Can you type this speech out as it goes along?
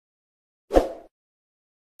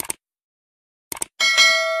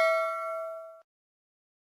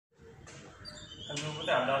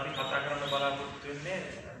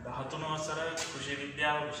13 වසර කෘෂි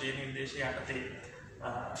විද්‍යාව විෂය නිර්දේශය යටතේ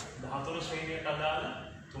 13 ශ්‍රේණියට අදාළ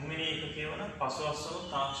 3 වෙනි ඒකකයේ වන පසුවස්සන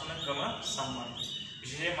තාක්ෂණ ක්‍රම සම්බන්ධයි.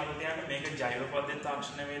 විශේෂයෙන් මට කියන්න මේක ජෛව පද්ධති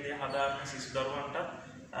තාක්ෂණ වේදයේ හදාරන සිසු දරුවන්ට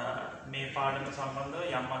මේ පාඩම සම්බන්ධව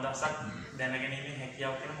යම් අදහසක් දැනගැනීමේ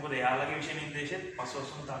හැකියාවක් තියෙනවා. මොකද එයාලගේ විෂය නිර්දේශයේත්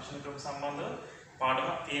පසුවස්සන තාක්ෂණ ක්‍රම සම්බන්ධව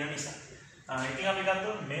පාඩමක් තියෙන නිසා. ඉතින් අපි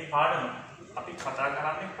ගත්තොත් මේ පාඩම අපි කතා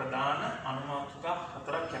කරන්නේ ප්‍රධාන අනුමාතෘකා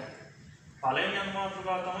හතරක් ගැන. පළවෙනි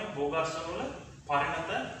අනුමාතෘකාව තමයි භෝගාශ්‍රම වල පරිණත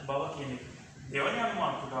බව කියන එක. දෙවෙනි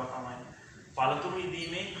අනුමාතෘකාව තමයි පළතුරු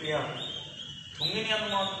ඉදීමේ ක්‍රියාවලිය. තුන්වෙනි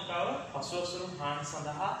අනුමාතෘකාව පසුවස්සන හානි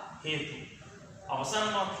සඳහා හේතු.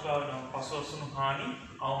 අවසාන මාතෘකාව නම් පසුවස්සන හානි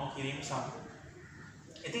අවම කිරීම සම්බන්ධයි.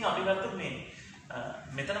 ඉතින් අපි ගත්තොත් මේ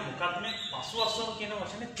මෙතන මොකක්ද මේ පසුවස්සන කියන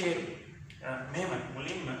වචනේ තේරුම? මෙහෙමයි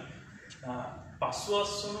මුලින්ම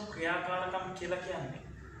පසුවස්සන ක්‍රියාකාරකම් කියලා කියන්නේ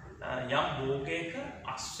යම් භෝගයක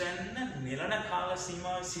අස්වැන්න නිලන කාල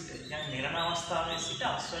සීමාවේ සිට يعني නිලන අවස්ථාවේ සිට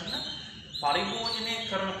අස්වැන්න පරිභෝජනය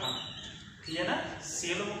කරනකම් කියන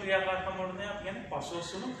සියලුම ක්‍රියාකාරකම් වලට අපි කියන්නේ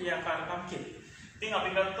පසුවස්සන ක්‍රියාකාරකම් කියලා. ඉතින් අපි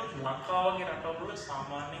ගත්තොත් ලංකාව වගේ රටවල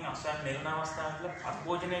සාමාන්‍යයෙන් අස්වැන්න නිලන අවස්ථාවල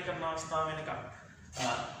පරිභෝජනය කරන අවස්ථාව වෙනකම්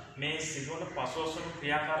මේ සිදුවන පසුවස්සන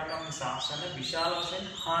ක්‍රියාකාරකම් නිසා අස්වැන්න විශාල වශයෙන්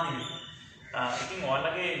හානි වෙනවා. ඉතින්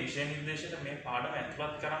ඔයාලගේ විෂය නිර්දේශයට මේ පාඩම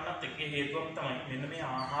ඇතුළත් කරන්නත් එකේ හේතුවක් තමයි මෙන්න මේ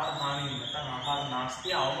ආහාර හානිය නැත්නම් ආහාර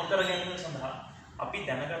නාස්තිය අවම කර ගැනීම සඳහා අපි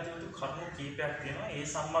දැනගත යුතු කරුණු කීපයක් තියෙනවා. ඒ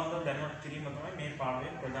සම්බන්ධව දැනුවත් කිරීම තමයි මේ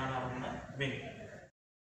පාඩමේ ප්‍රධාන අරමුණ වෙන්නේ.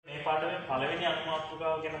 මේ පාඩමේ පළවෙනි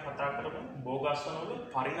අනුමාතෘකාව ගැන කතා කරමු. භෝගාශ්‍රම වල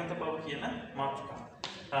පරිණත බව කියන මාතෘකාව.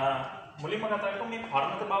 මුලින්ම කතා කරමු මේ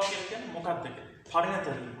පරිණත බව කියන්නේ මොකක්ද කියලා. පරිණත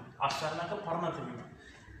වීම. අස්වැන්නක පරිණත වීම.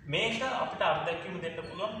 මේක අපිට අත්දැකීම් දෙන්න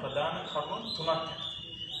පුළුවන් ප්‍රධාන කරුණු තුනක්.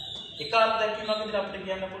 එක අත්දැකීමක් විදිහට අපිට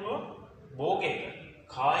කියන්න පුළුවන් භෝගයක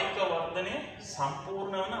කායික වර්ධනය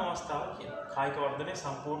සම්පූර්ණ වන අවස්ථාව කියලා. කායික වර්ධනය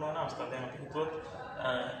සම්පූර්ණ වන අවස්ථාව. දැන් අපි හිතුවොත්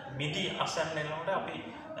මිදි අසන්න එනකොට අපි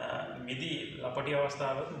මිදි ලපටි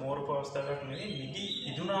අවස්ථාවක මෝරපු අවස්ථාවක නෙවෙයි මිදි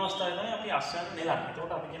ඉදුණ අවස්ථාවේ තමයි අපි අස්වැන්න නෙලන්නේ.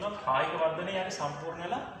 ඒකට අපි කියනවා කායික වර්ධනය යන්නේ සම්පූර්ණ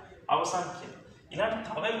වෙලා අවසන් කියලා. ඊළඟට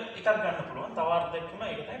තව එකක් ගන්න පුළුවන්. තව අර්ථයක්ම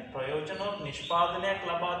ඒක තමයි ප්‍රයෝජනවත් නිෂ්පාදනයක්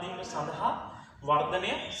ලබා ගැනීම සඳහා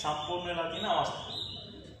වර්ධනය සම්පූර්ණ වෙලා තියෙන අවස්ථාව.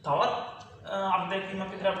 තවත් අර්ථයකින්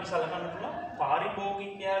අපිට සලකන්න පුළුවන්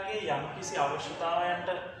පාරිභෝගිකයාගේ යම්කිසි අවශ්‍යතාවයන්ට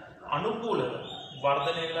අනුකූලව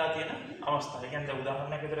වර්ධනය වෙලා තියෙන අවස්ථාව. ඒ කියන්නේ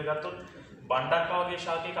උදාහරණයක් විදිහට ගත්තොත් බණ්ඩක් වගේ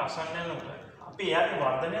ශාකයක අසන්න යනකොට අපි එයාගේ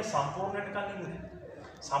වර්ධනය සම්පූර්ණ වෙනකන් ඉන්නේ.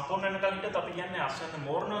 සම්පූර්ණ වෙනකන් අපි කියන්නේ අසන්න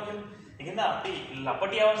මෝරනවා කියලා. ඒකෙන්ද අපි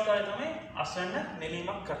ලපටි අවස්ථාවේ තමයි අස්වැන්න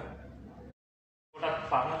නෙලීමක් කරන්නේ. පොඩක්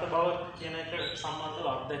පරණත බව කියන එක සම්බන්ධව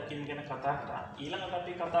අත්දැකීම් ගැන කතා කරා. ඊළඟට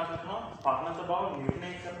අපි කතා කරනවා පරණත බව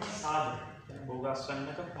නිර්ණය කරන සාධක.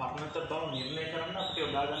 භෝගාශ්‍රමයක පරණත බව නිර්ණය කරන්න අපිට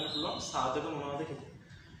යොදා ගන්න පුළුවන් සාධක මොනවද කියලා.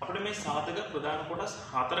 අපිට මේ සාධක ප්‍රධාන කොටස්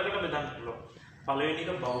හතරකට බෙදන්න පුළුවන්. පළවෙනි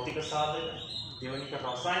එක භෞතික සාධක, දෙවෙනි එක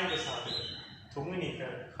රසායනික සාධක, තුන්වෙනි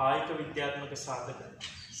එක කායික විද්‍යාත්මක සාධක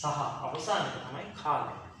සහ අවසාන එක තමයි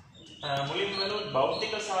කාලය. මුලින්ම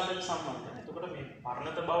භෞතික සාධක සම්බන්ධයි. එතකොට මේ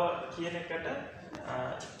පරණත බව කියන එකට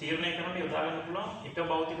තීරණය කරන්න යොදා ගන්න පුළුවන් එක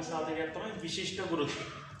භෞතික සාධකයක් තමයි විශිෂ්ට ගුරුත්වය.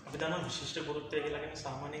 අපි දන්නවා විශිෂ්ට ගුරුත්වය කියලා කියන්නේ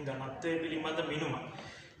සාමාන්‍යයෙන් ඝනත්වය පිළිබඳ මිනුම.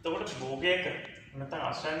 එතකොට භෝගයක නැත්නම්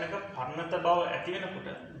අස්වැන්නක පරණත බව ඇති වෙනකොට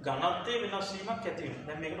ඝනත්වයේ වෙනස් වීමක් ඇති වෙනවා.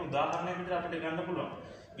 දැන් මේකට උදාහරණයක් විදිහට අපිට ගන්න පුළුවන්.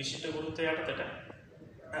 විශිෂ්ට ගුරුත්වය යටතට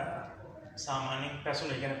සාමාන්‍යයෙන්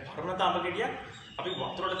පැසුණු කියන්නේ පරණත අඹ ගෙඩියක් අපි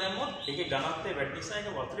වතුරට දැම්මොත් ඒකේ ඝනත්වය වැඩි නිසා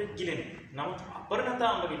ඒක වතුරේ ගිලෙනවා. නමුත් අපරිණත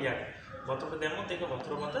අඹ ගෙඩියක් වතුරට දැම්මොත් ඒක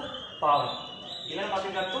වතුර මත පාවෙනවා. ඊළඟට අපි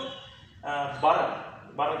ගත්තොත්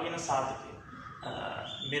බර කියන සාධකය.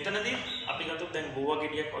 මෙතනදී අපි ගත්තොත් දැන් ගෝවා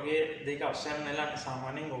ගෙඩියක් වගේ දෙයක අස්වැන්න නෙලන්නේ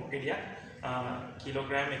සාමාන්‍යයෙන් ගෝවා ගෙඩියක්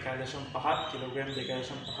කිලෝග්‍රෑම් 1.5 කිලෝග්‍රෑම්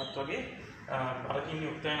 2.5 වගේ බරකින්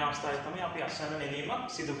යුක්ත වෙන අවස්ථාවේ තමයි අපි අස්වැන්න නෙලීමක්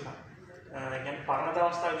සිදු කරන්නේ. ඒ කියන්නේ පරණත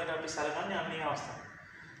අවස්ථාවේදී අපි සැලකන්නේ අන්නේ අවස්ථාව.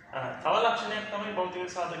 තව ලක්ෂණයක් තමයි භෞතික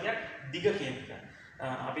සාධකයක් දිග කියන එක.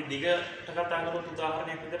 අපි දිගට කතා කරොත්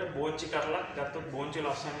උදාහරණයක් විදිහට බෝංචි කරලක් ගත්තොත් බෝංචි වල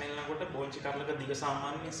අස්වැන්න නෙලනකොට බෝංචි කරලක දිග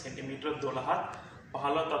සාමාන්‍යයෙන් සෙන්ටිමීටර 12ක්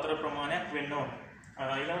 15ක් අතර ප්‍රමාණයක් වෙන්න ඕන.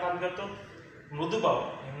 ඊළඟට අපි ගත්තොත් මෘදු බව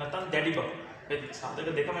එහෙම නැත්නම් දැඩි බව. ඒ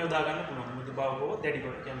සාධක දෙකම යොදා ගන්න පුළුවන්. මෘදු බව හෝ දැඩි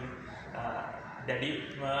බව. කියන්නේ දැඩි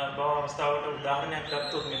බව අවස්ථාවට උදාහරණයක්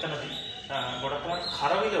ගත්තොත් මෙතනදී ගොඩක්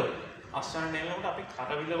කරවිලවල අස්වැන්න නෙලනකොට අපි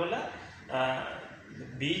කරවිලවල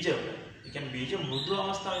බීජවල ඒ කියන්නේ බීජ මෘදු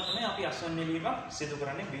අවස්ථාවේ තමයි අපි අස්වැන්න නෙලීමක් සිදු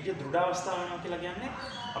කරන්නේ. බීජ දෘಢ අවස්ථාව වෙනවා කියලා කියන්නේ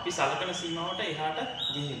අපි සලකන සීමාවට එහාට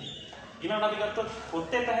ගිහින්. ඊළඟට අපි ගත්තොත්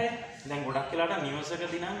පොත්තේ පැහැ. දැන් ගොඩක් වෙලාට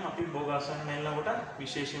නිවසකදී නම් අපි භෝගාශ්‍රම නෙලනකොට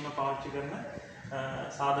විශේෂයෙන්ම පාවිච්චි කරන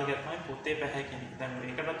සාධකයක් තමයි පොත්තේ පැහැ කියන්නේ. දැන්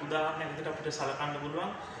මේකට උදාහරණයක් විදිහට අපිට සලකන්න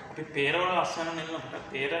පුළුවන් අපි පේරවල අස්වැන්න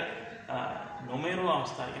නෙලනකොට පේර නොමේරු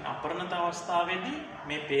අවස්ථාව කියන්නේ අපරණත අවස්ථාවේදී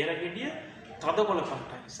මේ පේර ගෙඩිය තදකොළ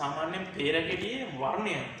පාටයි. සාමාන්‍යයෙන් පේර ගෙඩියේ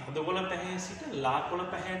වර්ණය තදකොළ පැහැ සිට ලාකොළ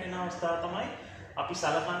පැහැයට එන අවස්ථාව තමයි අපි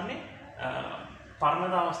සලකන්නේ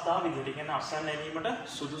පරණත අවස්ථාව විදිහට. කියන්නේ අස්වැන්න එලීමට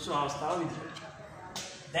සුදුසු අවස්ථාව විදිහට.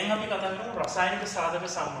 දැන් අපි කතා කරමු රසායනික සාධක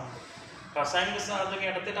සම්බන්ධව. රසායනික සාධක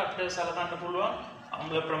යටතේ අපිට සලකන්න පුළුවන්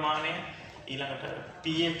අම්ල ප්‍රමාණය, ඊළඟට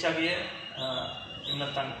pH අගය,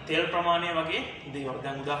 නැත්නම් තෙල් ප්‍රමාණය වගේ දේවල්.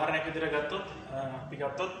 දැන් උදාහරණයක් විදිහට ගත්තොත් අපි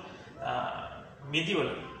ගත්තොත් මිදිවල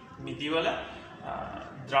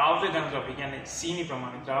ද්‍රව්‍ය ඝනද්‍රව්‍ය කියන්නේ සීනි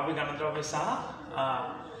ප්‍රමාණය, ද්‍රව්‍ය ඝනද්‍රව්‍ය සහ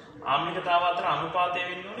ආම්ලිකතාව අතර අනුපාතය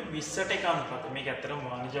වෙන්න ඕනේ 20ට 1 අනුපාතය. මේක ඇත්තටම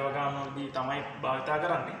වාණිජ වගානුවලදී තමයි භාවිතා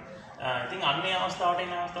කරන්නේ. ඉතින් අන්නේ අවස්ථාවට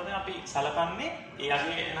එන අවස්ථාවේ අපි සලකන්නේ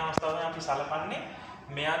එයාගේ එන අවස්ථාවේ අපි සලකන්නේ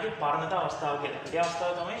මෙයාගේ පරණත අවස්ථාව කියලා. ඒ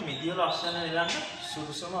අවස්ථාව තමයි මිදිවල අස්වැන්න නෙලන්න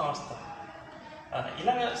සුදුසුම අවස්ථාව.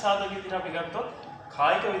 ඊළඟ සාධක විදිහට අපි ගත්තොත්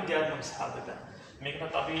කායික විද්‍යාත්මක සාධක.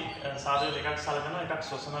 මේකත් අපි සාධක දෙකක් සලකනවා. එකක්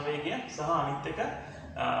ශ්වසන වේගය සහ අනිත් එක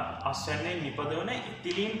අස්වැන්නේ නිපදවන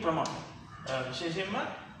ඉතිලීන් ප්‍රමාණය. විශේෂයෙන්ම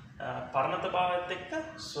පරණත භාවයත් එක්ක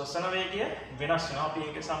ශ්වසන වේගය වෙනස් වෙනවා. අපි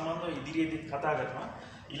ඒක සම්බන්ධව ඉදිරියේදීත් කතා කරනවා.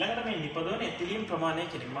 ඊළඟට මේ නිපදවන එතිලීන් ප්‍රමාණය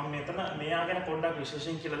කියන එක මම මෙතන මෙයා ගැන පොඩ්ඩක්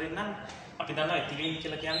විශේෂයෙන් කියලා දෙන්නම්. අපි දන්නවා එතිලීන්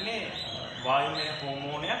කියලා කියන්නේ වායුමය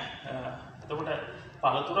හෝමෝනයක්. එතකොට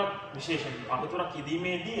පළතුරක් විශේෂයෙන් පළතුරක්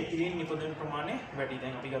ඉදීමේදී එතිලීන් නිපදවන ප්‍රමාණය වැඩි.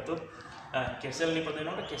 දැන් අපි ගත්තොත් කෙසෙල්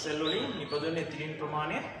නිපදවනකොට කෙසෙල් වලින් නිපදවන එතිලීන්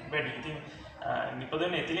ප්‍රමාණය වැඩි. ඉතින්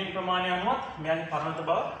නිපදවන එතිලීන් ප්‍රමාණය අනුව මෙයාගේ පරණත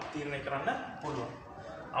බව තීරණය කරන්න පුළුවන්.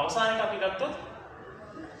 අවසානයේ අපි ගත්තොත්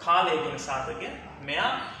කාලය කියන සාධකය.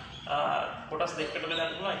 මෙයා කොටස් දෙකකට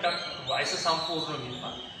බෙදන්න පුළුවන්. එකක් වයස සම්පූර්ණ වීම.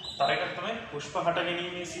 තව එකක් තමයි පුෂ්ප හට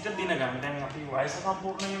ගැනීමේ සිට දින ගන්න. දැන් අපි වයස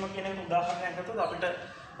සම්පූර්ණ වීම කියන එක උදාහරණයක් ගත්තොත් අපිට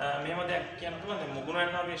මෙහෙම දෙයක් කියන්න පුළුවන්. දැන් මුගුණ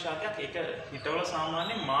යනවා ශාකයක් ඒක හිටවල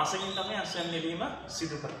සාමාන්‍යයෙන් මාසෙකින් තමයි අස්වැන්න නෙලීම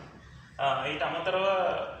සිදු කරන්නේ. ඊට අමතරව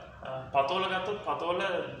පතෝල ගත්තොත් පතෝල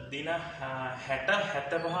දින 60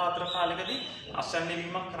 75 අතර කාලෙකදී අස්වැන්න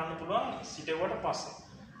නෙලීමක් කරන්න පුළුවන් සිටුවට පස්සේ.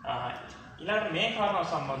 ඊළඟට මේ කාරණා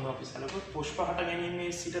සම්බන්ධව අපි සැලකුවොත් පුෂ්ප හට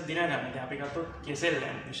ගැනීමේ සිට දින ගන්න. දැන් අපි ගත්තොත් කෙසෙල්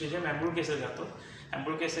විශේෂයෙන්ම ඇඹුල් කෙසෙල් ගත්තොත්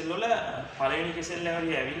ඇඹුල් කෙසෙල් වල පළවෙනි කෙසෙල්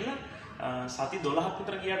ලැබරි ඇවිල්ලා සති 12ක්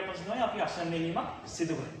විතර ගියාට පස්සේ තමයි අපි අස්වැන්න නෙලීමක්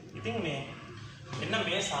සිදු කරන්නේ. ඉතින් මෙන්න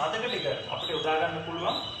මේ සාධක ටික අපිට යොදා ගන්න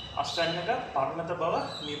පුළුවන් අස්වැන්නක පරණත බව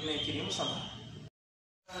නිර්ණය කිරීම සඳහා.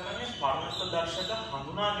 පරණත දර්ශක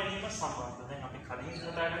හඳුනා ගැනීම සම්බන්ධ. දැන් අපි කලින්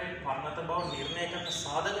කතා කරේ පරණත බව නිර්ණය කරන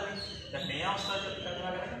සාධකනේ. දැන් මේ අවස්ථාවේ අපි කතා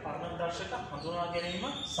කරන්නේ පරණත දර්ශක හඳුනා ගැනීම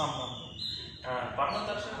සම්බන්ධ. පරණත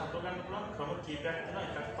දර්ශක හඳුනා ගන්න පුළුවන් ක්‍රම කීපයක් තියෙනවා.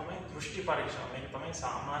 එකක් තමයි දෘෂ්ටි පරීක්ෂා. මේක තමයි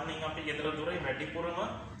සාමාන්‍යයෙන් අපි ගෙදර දොරේ වැඩිපුරම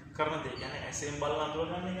කරන දේ. කියන්නේ ඇසෙන් බලලා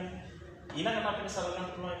අඳුරගන්න එක. ඊළඟට අපිට සලකන්න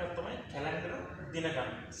පුළුවන් එකක් තමයි කැලෙන්ඩර් දින ගන්න.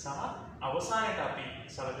 සහ අවසානයේට අපි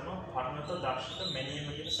සලකනවා පරණත දර්ශක මෙනීම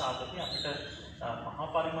කියන සාධකය අපිට මහා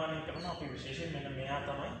පරිමාණය කරන අපි විශේෂයෙන් මෙන්න මෙයා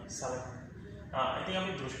තමයි සලකන්නේ. ඉතින්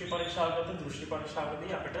අපි දෘෂ්ටි පරීක්ෂා කරද්දී දෘෂ්ටි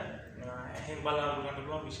පරීක්ෂාවේදී අපිට එහෙන් බලලා අඳුරගන්න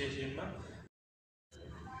පුළුවන් විශේෂයෙන්ම.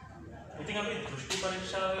 ඉතින් අපි දෘෂ්ටි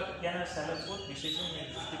පරීක්ෂාව ගැන සැලකුවොත් විශේෂයෙන් මේ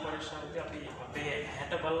දෘෂ්ටි පරීක්ෂාවේදී අපි අපේ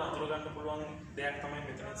හැට බලලා අඳුරගන්න පුළුවන් දෙයක් තමයි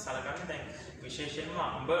මෙතන සලකන්නේ. දැන් විශේෂයෙන්ම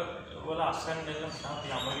අඹ වල අස්වැන්න නෙලන අපි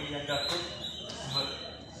අඹ ගියක් ගත්තොත්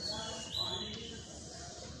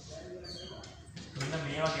මෙන්න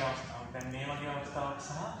මේ වගේ අවස්ථාවක්. දැන් මේ වගේ අවස්ථාවක්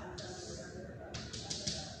සහ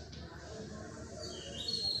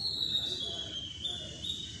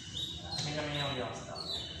මෙන්න මේ වගේ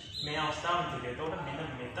අවස්ථාවක්. මේ අවස්ථාව විදිහට. එතකොට මෙන්න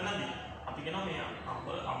මෙතනදී අපි කියනවා මේ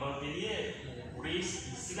අඹ ගෙඩියේ උරේ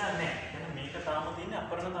ඉස්සිලා නැහැ. දැන් මේක තාම තියෙන්නේ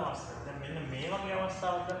අපරණත අවස්ථාව. දැන් මෙන්න මේ වගේ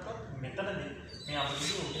අවස්ථාවක් ගත්තොත් මෙතනදී මේ අඹ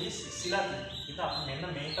ගෙඩියේ උරේ ඉස්සිලා තියෙනවා. ඉතින් අපි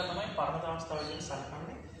මෙන්න මේක තමයි පරණත අවස්ථාව විදිහට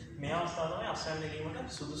සලකන්නේ. මේ අවස්ථාව තමයි අස්වැන්න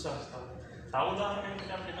නෙලීමට සුදුසු අවස්ථාව. තව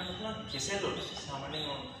උදාහරණයක් අපිට ගන්න පුළුවන් කෙසෙල් වල.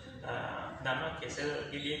 සාමාන්‍යයෙන් දන්නවා කෙසෙල්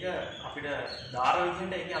ගෙඩියක අපිට දාර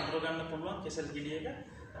විදිහට ඒකේ අඳුර ගන්න පුළුවන් කෙසෙල් ගෙඩියක.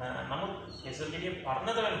 නමුත් කෙසෙල් ගෙඩිය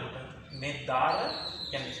පරණත වෙනකොට මේ දාර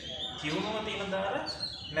කියන්නේ කිවුනම තියෙන දාර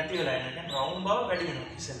නැති වෙලා යනවා. කියන්නේ රවුම් බව වැඩි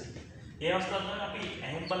වෙනවා කෙසෙල් ගෙඩිය. ඒ අවස්ථාවේ අපි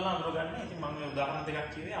ඇහෙන් බලලා අඳුර ගන්න. ඉතින් මම මේ උදාහරණ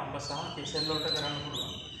දෙකක් කිව්වේ අඹ සහ කෙසෙල් වලට කරන්න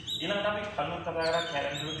පුළුවන්. ඊළඟට අපි කලින් කතා කරා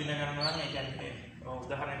කැලෙන්ඩර් දින ගණනවා නම් ඒ කියන්නේ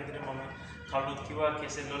උදාහරණයක් විදිහට මම කවුරුත් කිව්වා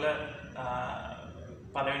කෙසෙල් වල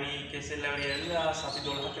පළවෙනි කෙසෙල් ලැබෙලා සති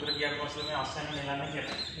 12ක් විතර ගියාට පස්සේ මේ අස්වැන්න නෙලන්න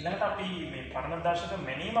කියලා. ඊළඟට අපි මේ පරණ දර්ශක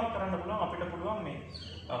මැනීමක් කරන්න පුළුවන්. අපිට පුළුවන් මේ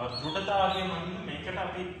දෘಢතාවය මේකට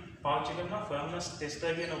අපි පාවිච්චි කරන ෆර්ම්නස්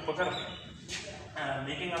ටෙස්ටර් කියන උපකරණය.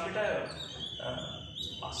 මේකෙන් අපිට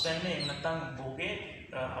අස්වැන්නේ නැත්නම් භෝගේ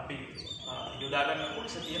අපි යොදා ගන්න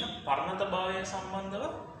කොටස තියෙන පරණතභාවය සම්බන්ධව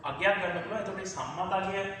අගයක් ගන්න පුළුවන්. එතකොට මේ සම්මත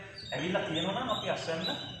අගය ඇවිල්ලා තියෙනවා නම් අපි අස්වැන්න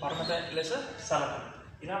පරණත ලෙස සලකනවා.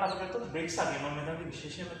 ඊළඟට අපි ගත්තොත් බ්‍රික්ස් අගය මම මෙතනදී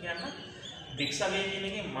විශේෂයෙන්ම කියන්නේ බ්‍රික්ස් අගය කියන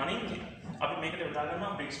එකේ මනින්නේ අපි මේකට යොදා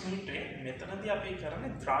ගන්නවා බ්‍රික්ස් මිලිටරේ මෙතනදී අපි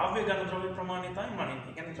කරන්නේ ද්‍රව්‍ය ඝන ද්‍රව්‍ය ප්‍රමාණය තමයි මනින්නේ.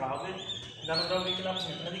 ඒ කියන්නේ ද්‍රව්‍ය ඝන ද්‍රව්‍ය කියලා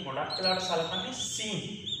අපි මෙතනදී ගොඩක් වෙලාවට සලකන්නේ සීනි.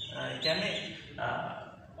 ඒ කියන්නේ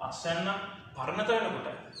අස්වැන්න පරණත වෙනකොට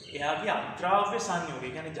එයාගේ අද්‍රාව්‍ය සංයෝගය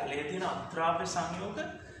කියන්නේ ජලයේ තියෙන අද්‍රාව්‍ය සංයෝග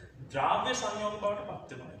ද්‍රාව්‍ය සංයෝග බවට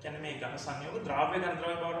පත් වෙනවා. ඒ කියන්නේ මේ ඝන සංයෝග ද්‍රාව්‍ය ඝන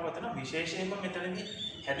ද්‍රව්‍ය බවට පත් වෙනවා. විශේෂයෙන්ම මෙතනදී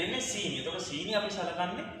හැදෙන්නේ සීනි. ඒතකොට සීනි අපි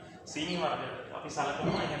සලකන්නේ සීනි වර්ග අපි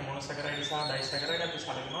සලකනවා يعني මොනොසැකරයිඩ් සහ ඩයිසැකරයිඩ් අපි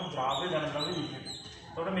සලකනවා ද්‍රාව්‍ය ඝන ද්‍රව්‍ය විදිහට.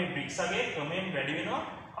 ඒතකොට මේ බ්‍රික්ස් අගයේ ක්‍රමයෙන් වැඩි වෙනවා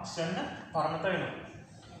අස්වැන්න පරණත වෙනවා.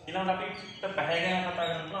 ඊළඟට අපිට පැහැ ගැන කතා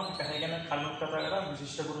කරනවා. අපි පැහැ ගැන කලින් කතා කරා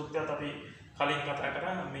විශිෂ්ට ගුරුත්වයත් අපි කලින් කතා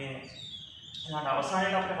කරා. මේ ඊළඟ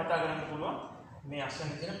අවසානයේ අපිට කතා කරන්න පුළුවන් මේ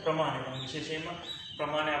අස්වැන්න තියෙන ප්‍රමාණය. විශේෂයෙන්ම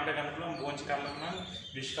ප්‍රමාණය අපිට ගන්න පුළුවන් බෝංචි කර්මක නම්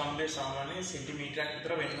විශ්කම්භය සාමාන්‍යයෙන් සෙන්ටිමීටරයක්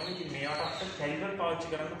විතර වෙන්න ඕනේ. ඉතින් මේවට අපිට කැලිබර්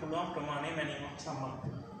පාවිච්චි කරන්න පුළුවන් ප්‍රමාණය මැනීමක්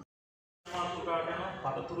සම්බන්ධව. මාතෘකාව කරන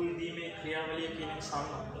පළතුරු ඉදීමේ ක්‍රියාවලිය කියන එක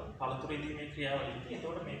සම්බන්ධව. පළතුරු ඉදීමේ ක්‍රියාවලිය.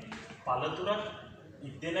 ඒතකොට මේ පළතුරක්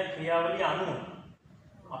ඉදෙන ක්‍රියාවලිය අනුව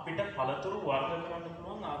අපිට පළතුරු වර්ග කරන්න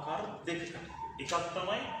පුළුවන් ආකාර දෙකක්. එකක්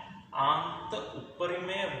තමයි ආන්ත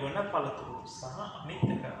උපරිමය වන පළතුරු සහ අනිත්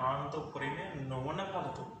එක ආන්ත උපරිමය නොවන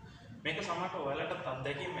පළතුරු. මේක සමහරට ඔයාලට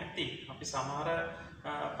අත්දැකීම් ඇති. අපි සමහර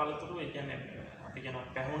පළතුරු ඒ කියන්නේ අපි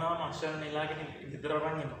කියනවා පැහුණාම අස්වැන්න නෙලාගෙන ගෙදර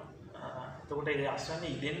අරන් එනවා. එතකොට ඒ අස්වැන්න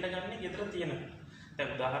ඉදෙන්න ගන්නේ ගෙදර තියෙනවා.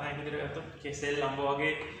 දැන් උදාහරණයක් විදිහට ගත්තොත් කෙසෙල් අඹ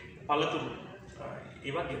වගේ පළතුරු.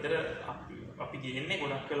 ඒවා ගෙදර අපි ගේන්නේ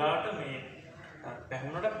ගොඩක් වෙලාවට මේ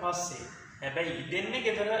පැහුණට පස්සේ. හැබැයි ඉදෙන්නේ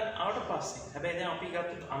ගෙදර ආවට පස්සේ. හැබැයි දැන් අපි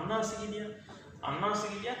ගත්තොත් අන්නාසිගිරිය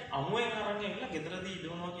අමුයෙන් අරන් ඇවිල්ලා ගෙදරදී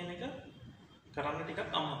ඉදවනවා කියන එක කරන්න ටිකක්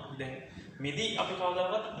අමාරුයි. දැන් මිදි අපි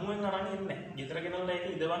කවදාවත් අමුයෙන් අරන් ඉන්නේ නැහැ. ගෙදර ගෙනල්ලා ඒක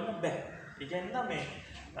ඉදවන්න බෑ. ඒ කියන්නේ මේ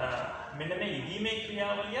මෙන්න මේ ඉදීමේ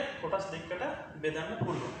ක්‍රියාවලියත් කොටස් දෙකකට බෙදන්න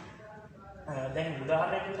පුළුවන්. දැන්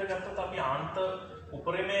උදාහරණයක් විදිහට ගත්තොත් අපි ආන්ත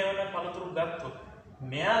උපරිමය වන පළතුරු ගත්තොත්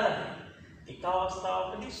මෙයාලගේ එක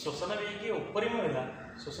අවස්ථාවකදී ශ්වසන වේගය උපරිම වෙලා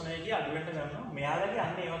ශ්වසන වේගය අඩු වෙන්න ගන්නවා. මෙයාලගේ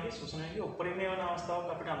අන්න ඒ වගේ ශ්වසන වේගය උපරිමය වන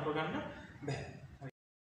අවස්ථාවක් අපිට අඳුර ගන්න බෑ.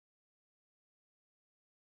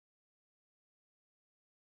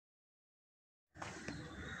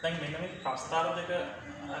 දැන් මෙන්න මේ ප්‍රස්ථාර දෙක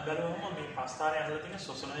බලවම මේ ප්‍රස්ථාරය ඇතුළේ තියෙන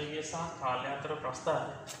ශ්වසන වේගය සහ කාලය අතර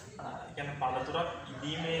ප්‍රස්ථාරය. ඒ කියන්නේ පළතුරක්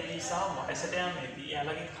ඉදීමේදී සහ වයසට යෑමේදී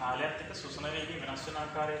එයාලගේ කාලයත් එක්ක ශ්වසන වේගය වෙනස් වෙන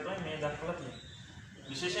ආකාරය තමයි මේ දක්වලා තියෙන්නේ.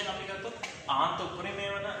 විශේෂයෙන් අපි ගත්තොත් ආන්ත උපරිමය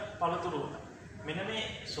වන පළතුරු මෙන්න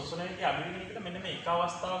මේ ශ්වසන වේගය අඩු වෙන එකට මෙන්න මේ එක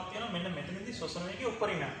අවස්ථාවක් තියෙනවා. මෙන්න මෙතනදී ශ්වසන වේගය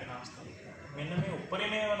උපරිමයක් වෙන අවස්ථාවක්. මෙන්න මේ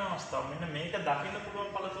උපරිමය වන අවස්ථාව. මෙන්න මේක දකින්න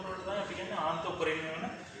පුළුවන් පළතුරු වලට තමයි අපි කියන්නේ ආන්ත උපරිමය වන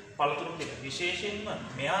පළතුරු කියලා. විශේෂයෙන්ම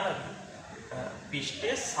මෙයාලගේ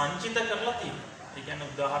පිෂ්ඨය සංචිත කරලා තියෙනවා. ඒ කියන්නේ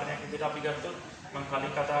උදාහරණයක් විදිහට අපි ගත්තොත් මම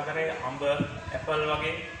කලින් කතා කරේ අඹ, ඇපල්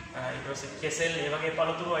වගේ ඊට පස්සේ කෙසෙල් ඒ වගේ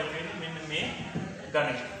පළතුරු අයිති වෙන්නේ මෙන්න මේ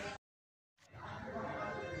ගණයට.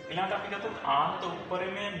 ඊළඟට අපි ගත්තොත් ආන්ත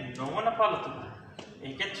උපරිමය නොවන පළතුරු.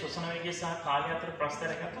 ඒකෙත් ශ්වසන වේගය සහ කාලය අතර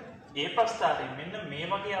ප්‍රස්ථාරය ගත්තොත් ඒ ප්‍රස්ථාරයෙන් මෙන්න මේ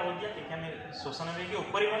වගේ අවධියක් ඒ කියන්නේ ශ්වසන වේගය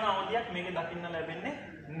උපරිම වන අවධියක් මේකේ දකින්න ලැබෙන්නේ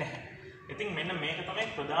නැහැ. ඉතින් මෙන්න මේක තමයි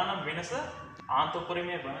ප්‍රධාන වෙනස ආන්ත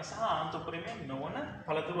උපරිමය වන සහ ආන්ත උපරිමය නොවන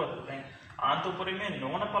පළතුරු අතර. දැන් ආන්ත උපරිමය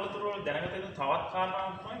නොවන පළතුරු වල දැනගත යුතු තවත්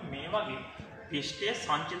කාරණාවක් තමයි මේ වගේ පිෂ්ඨය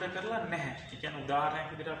සංචිත කරලා නැහැ. ඒ කියන්නේ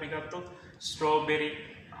උදාහරණයක් විදිහට අපි ගත්තොත් ස්ට්‍රෝබෙරි,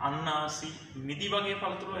 අන්නාසි, මිදි වගේ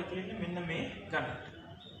පළතුරු අයිති වෙන්නේ මෙන්න මේ ගණයට.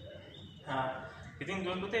 ඉතින්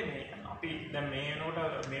දුන්නුතේ මේ අපි දැන් මේ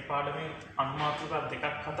වෙනකොට මේ පාඩමේ අනුමාත්‍රිකා දෙකක්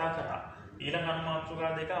කතා කරා. ඊළඟ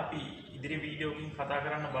අනුමාත්‍රිකා දෙක අපි ඉදිරි වීඩියෝකින් කතා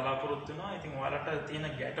කරන්න බලාපොරොත්තු වෙනවා. ඉතින් ඔයාලට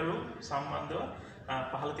තියෙන ගැටලු සම්බන්ධව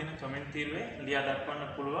පහළ තියෙන කමෙන්ට් තීරුවේ ලියා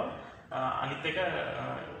දක්වන්න පුළුවන්. අනිත් එක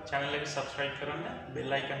channel එක subscribe කරන්න,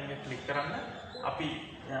 bell icon එක click කරන්න. අපි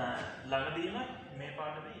ළඟදීම මේ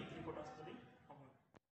පාඩමේ ඉදිරි කොටස්